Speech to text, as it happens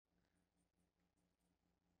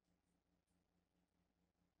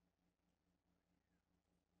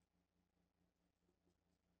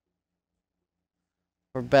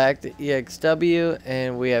We're back to EXW,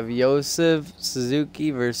 and we have Yosef,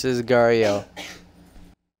 Suzuki versus Gario.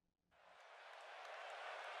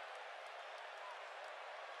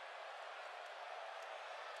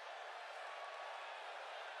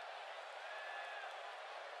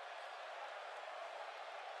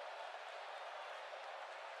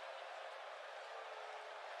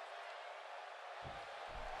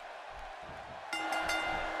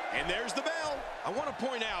 And there's the bell. I want to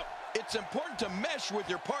point out, it's important to mesh with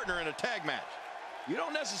your partner in a tag match. You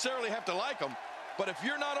don't necessarily have to like them, but if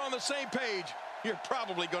you're not on the same page, you're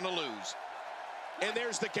probably going to lose. And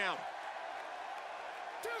there's the count.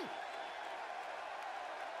 2.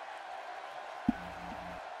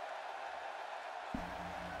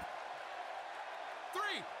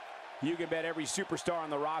 You can bet every superstar on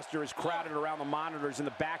the roster is crowded around the monitors in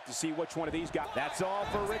the back to see which one of these guys. That's all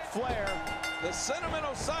for Ric Flair. The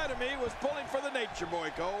sentimental side of me was pulling for the nature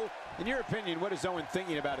boy, Cole. In your opinion, what is Owen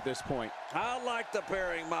thinking about at this point? I like the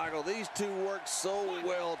pairing, Michael. These two work so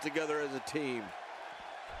well together as a team.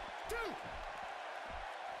 2.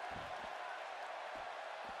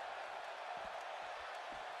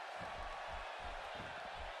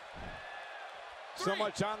 So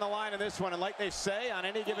much on the line in this one, and like they say, on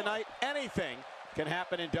any given night, anything can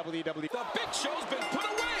happen in WWE. The big show's been put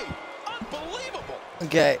away. Unbelievable.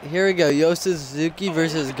 Okay, here we go. Yosef, Suzuki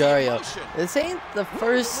versus Gario. This ain't the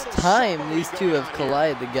first time these two have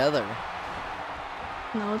collided together.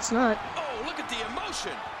 No, it's not. Oh, look at the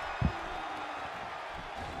emotion.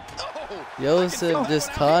 Oh, Yosef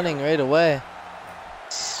just taunting right away.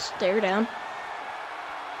 Stare down.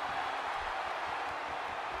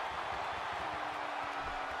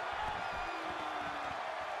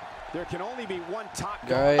 There can only be one top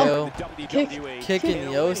Gario WWE. kicking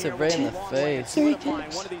Yosef right in the face. 3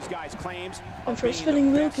 kicks. One of these guys claims And for a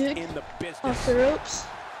spinning wheel kick off the ropes.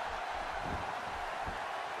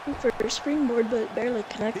 For a springboard, but barely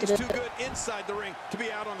connected He's it. too good inside the ring to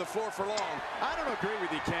be out on the floor for long. I don't agree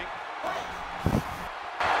with you, King.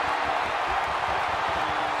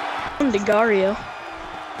 On to Gario.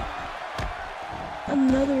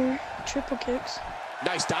 Another triple kicks.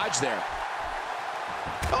 Nice dodge there.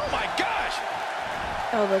 Oh my gosh!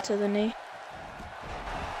 Elbow to the knee.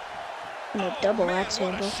 And a double axe What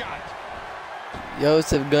a handle. shot.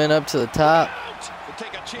 Yosef going up to the top. We'll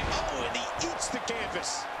take a chance. Oh, and he eats the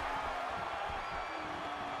canvas.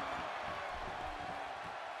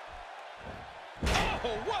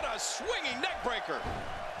 Oh, what a swinging neck breaker.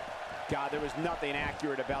 God, there was nothing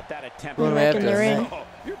accurate about that attempt. Well, Back in the ring. Oh,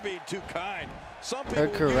 you're being too kind. Some Her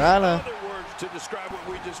people use Karana. other words to describe what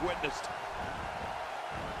we just witnessed.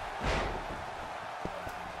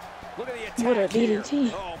 Look at the attack. What a here.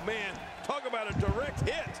 DDT. Oh man, talk about a direct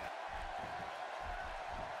hit.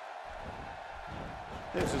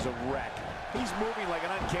 This is a wreck. He's moving like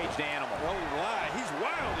an uncaged animal. Oh my, he's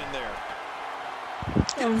wild in there.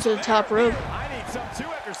 Down to the top rope. I need some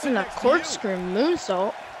too after sitting And a next to you. corkscrew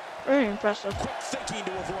moonsault. Very impressive. Quick thinking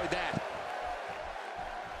to avoid that.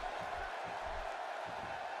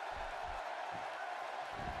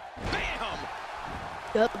 Bam!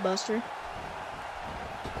 Gut buster.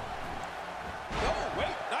 Oh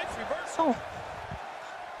wait, nice reversal. Oh.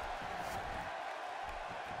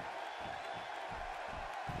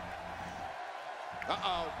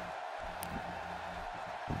 Uh-oh.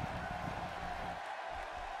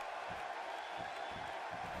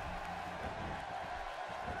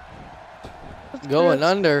 Going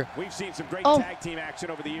under. We've seen some great Oh. tag team action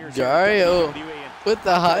over the years. Gario here at WWE, and with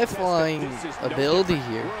the high flying this is no ability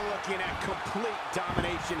different. here. We're looking at complete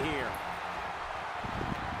domination here.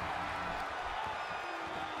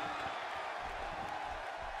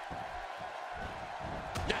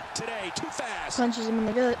 Not today, too fast. Punches him in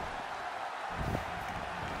the gut.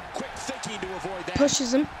 Quick thinking to avoid that.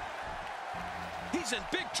 Pushes him. He's in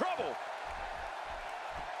big trouble.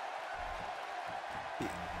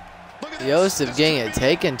 Look at this. Yosef This getting could it be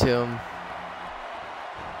taken to him.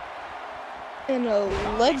 And a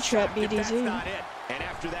leg trap If that's BDT. not it. And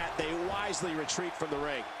after that, they wisely retreat from the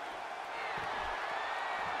ring.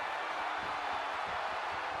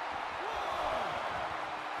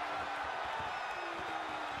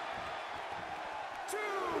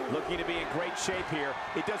 Looking to be in great shape here.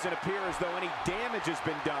 It doesn't appear as though any damage has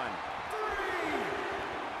been done.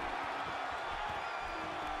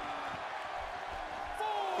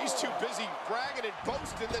 He's too busy bragging and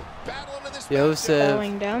boasting than battling in this Yosef,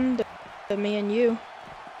 Bowing down to me and you.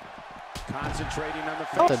 Concentrating on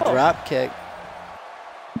the the face. drop kick.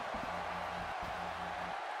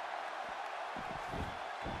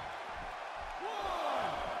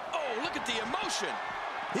 Oh, look at the emotion.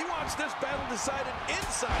 He wants this battle decided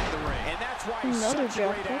inside the ring. And that's why he's Another such a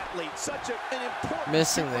great jacket. athlete, such an important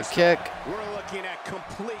Missing the superstar. kick. We're looking at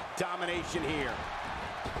complete domination here.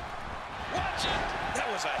 Watch it. That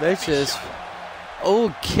was a That's heavy just. shot.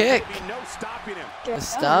 Oh, kick. There'll be no stopping him. A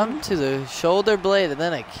stomp to the shoulder blade and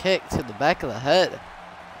then a kick to the back of the head.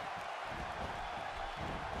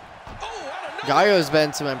 Oh, out of Gario's been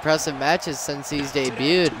in some impressive matches since he's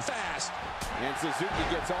debuted. too fast. And Suzuki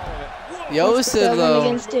gets all of it. Whoa. Yosef, That one though.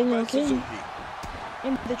 against Daniel By King Suzuki.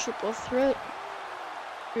 in the triple threat.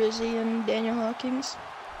 Rizzy and Daniel Hawkins.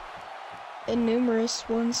 And numerous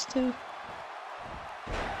ones too.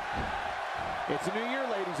 It's a new year,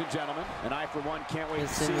 ladies and gentlemen, and I, for one, can't wait to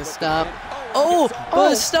It's see in the what stop. win. Oh, gets all-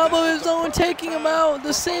 but a stop of his own taking him out.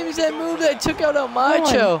 The same exact move that took out El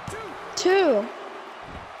Macho. 2.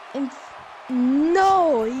 And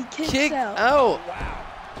no, he kicks Kick out. out. Wow.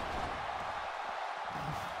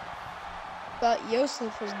 Thought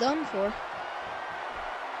Yosef was done for.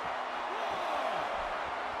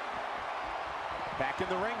 Back in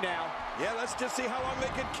the ring now. Yeah, let's just see how long they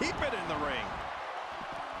can keep it in the ring.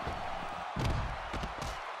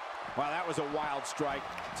 Wow, that was a wild strike.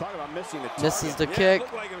 Talk about missing the target. Misses the Yeah, it kick.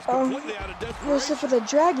 looked like it was completely out of Yosef desperation. with a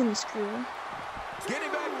dragon screw. Getting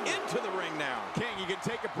back into the ring now. King, you can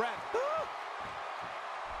take a breath.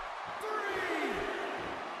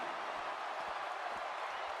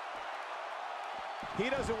 He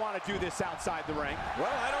doesn't want to do this outside the ring. Well,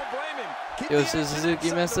 I don't blame him. Keep Yosef the action Suzuki inside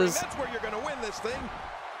the ring. misses. That's where you're going to win this thing.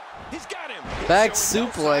 He's got him. Back Showing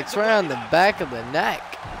no suplex signs of right on the letting up. back of the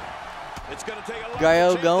neck. It's going to take a lot to Gario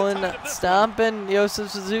change the going, tide of this one. stomping. Yosef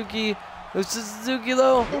Suzuki. Yosef Suzuki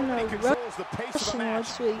though. In Nobody a controls the pace of a Russian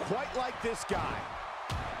match leg sweep. quite like this guy.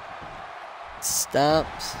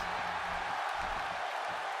 Stomps.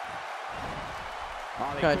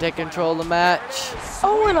 Oh, they Trying to couldn't take find control of the him. match. There it is.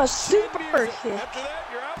 Oh, and a Sweet super music. kick. After that,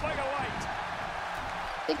 you're out like a light.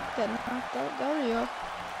 I think that knocked out Gario.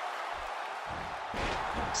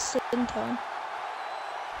 Senton.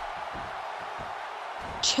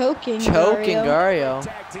 Choking Gario. Gario.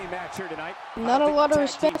 Tag team match here tonight. Not I a don't lot of think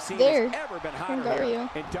the tag team respect scene there has ever been from hotter here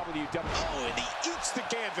Gario. in WWE. Oh, and he eats the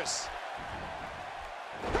canvas.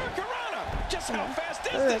 Hurricanrana. Just how fast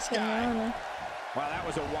is this guy? Hurricanrana. Wow, that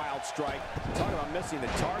was a wild strike. Talk about missing the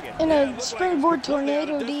target. And Yeah, it a looked like it was springboard completely out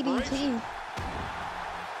of tornado desperation. DDT.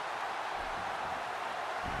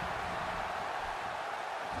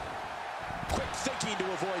 Quick thinking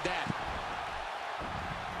to avoid that.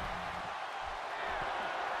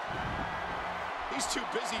 He's too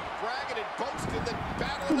busy bragging and boasting than I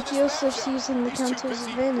battling think in this Yosef's matchup. using the He's count too to his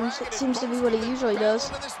busy advantage. bragging That and seems to be what he boasting usually than does.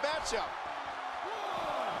 battling in this matchup.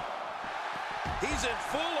 He's in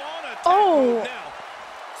full-on attack Oh. mode now.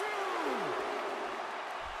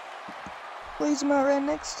 Lays him out right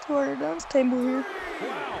next to our announce table here.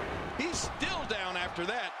 Wow, he's still down after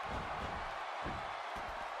that.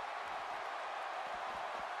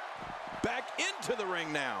 Back into the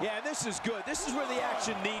ring now. Yeah, this is good. This is where the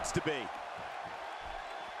action needs to be.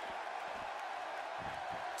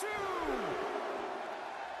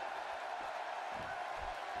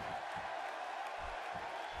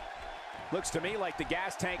 Looks to me like the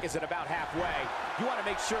gas tank is at about halfway. You want to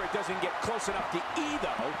make sure it doesn't get close enough to E,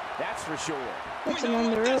 though. That's for sure. Puts We him know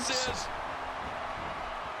on the what this ropes. is.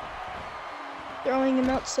 Throwing him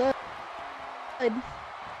outside.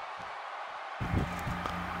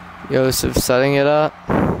 Yosef setting it up.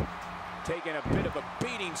 Taking a bit of a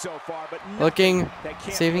beating so far, but Looking. that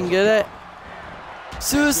can't See if he be can get it.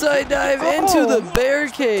 Suicide dive into the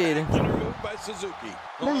barricade. Spectacular move by Suzuki.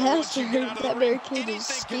 That has Once to you get hurt. out of That the ring, barricade is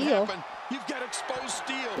anything can steel. happen. You've got exposed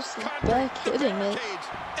steel, Just his concrete, back the hitting it. barricades,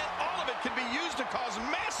 and all of it can be used to cause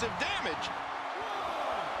massive damage.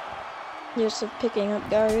 Yosef picking up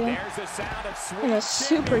Gario. There's the sound of sweet And a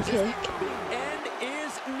super champions. kick. The end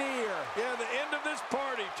is near. Yeah, the end of this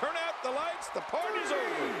party. Turn out the lights. The party's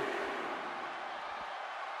over.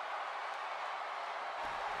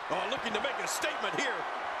 Oh, looking to make a statement here.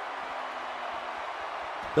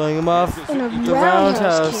 Throwing him off And a the roundhouse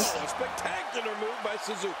roundhouse. kick. A spectacular move by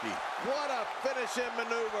Suzuki. What a finishing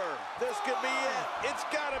maneuver. This could be it. It's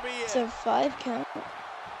got to be It's it. a 5 count.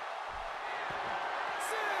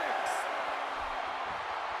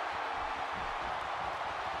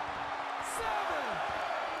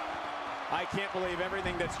 I can't believe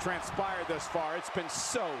everything that's transpired thus far. It's been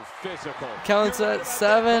so physical. Counts at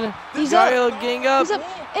 7. He's Gario up. getting up. He's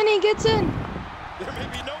up, and he gets in. There may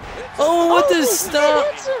be no. Oh, what the He stomp.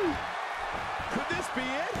 hits him. Could this be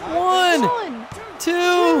it? 1, 1,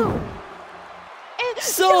 2. and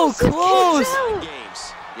So Yosef close. kicks out.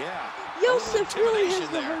 Games. Yeah. Yosef really has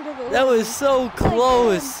the Intimidation heart of a That was lion. so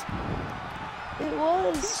close. It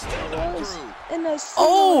was. It was. And a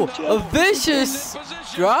Oh, single a jump. vicious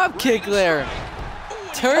drop kick there.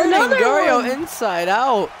 Turning Another Gario one. inside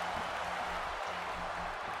out.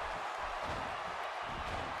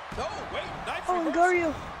 Oh, and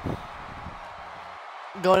Gario.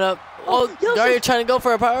 Going up. Oh, Yosef. Gario trying to go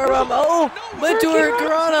for a powerbomb. Oh, went to her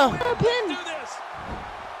Corona. A pin.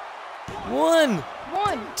 1,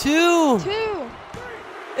 1, 2, 2.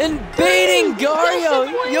 and baiting Three. Gario.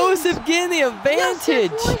 Yosef wins. Yosef getting the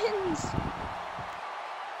advantage. Yosef wins.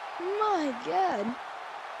 My God.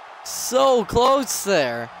 So close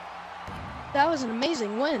there. That was an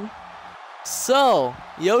amazing win. So,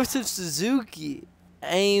 Yosef Suzuki,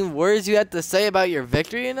 any words you have to say about your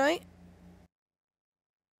victory tonight?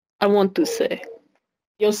 I want to say,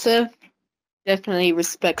 Yosef definitely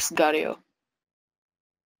respects Gario.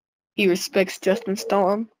 He respects Justin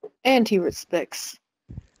Storm, and he respects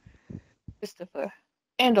Christopher,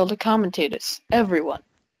 and all the commentators, everyone.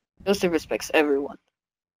 Yosef respects everyone,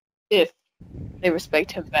 if they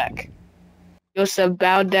respect him back. Yosef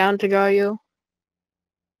bowed down to Gario,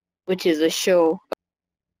 which is a show,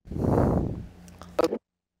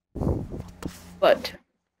 but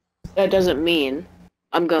that doesn't mean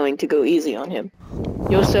I'm going to go easy on him.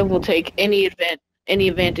 Yosef will take any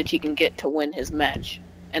advantage he can get to win his match,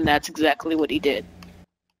 and that's exactly what he did.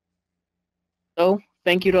 So,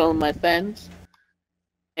 thank you to all my fans,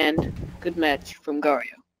 and good match from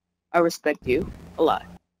Gario. I respect you a lot.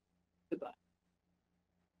 Goodbye.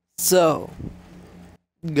 So,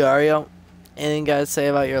 Gario, anything you gotta say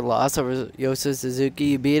about your loss over Yosef Suzuki?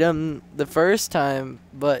 You beat him the first time,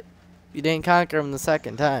 but you didn't conquer him the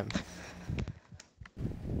second time.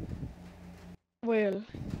 Well,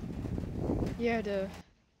 he had a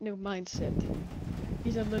new mindset.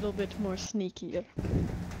 He's a little bit more sneakier.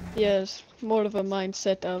 He has more of a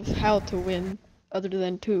mindset of how to win, other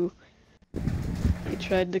than to. He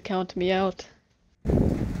tried to count me out,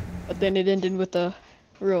 but then it ended with a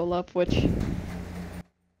roll-up, which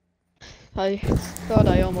I thought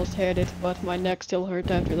I almost had it, but my neck still hurt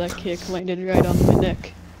after that kick landed right on my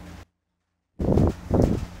neck.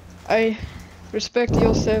 I respect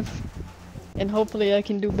Yosef, and hopefully I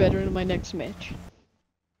can do better in my next match.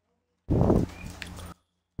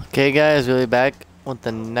 Okay, guys, we'll be back with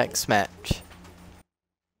the next match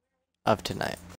of tonight.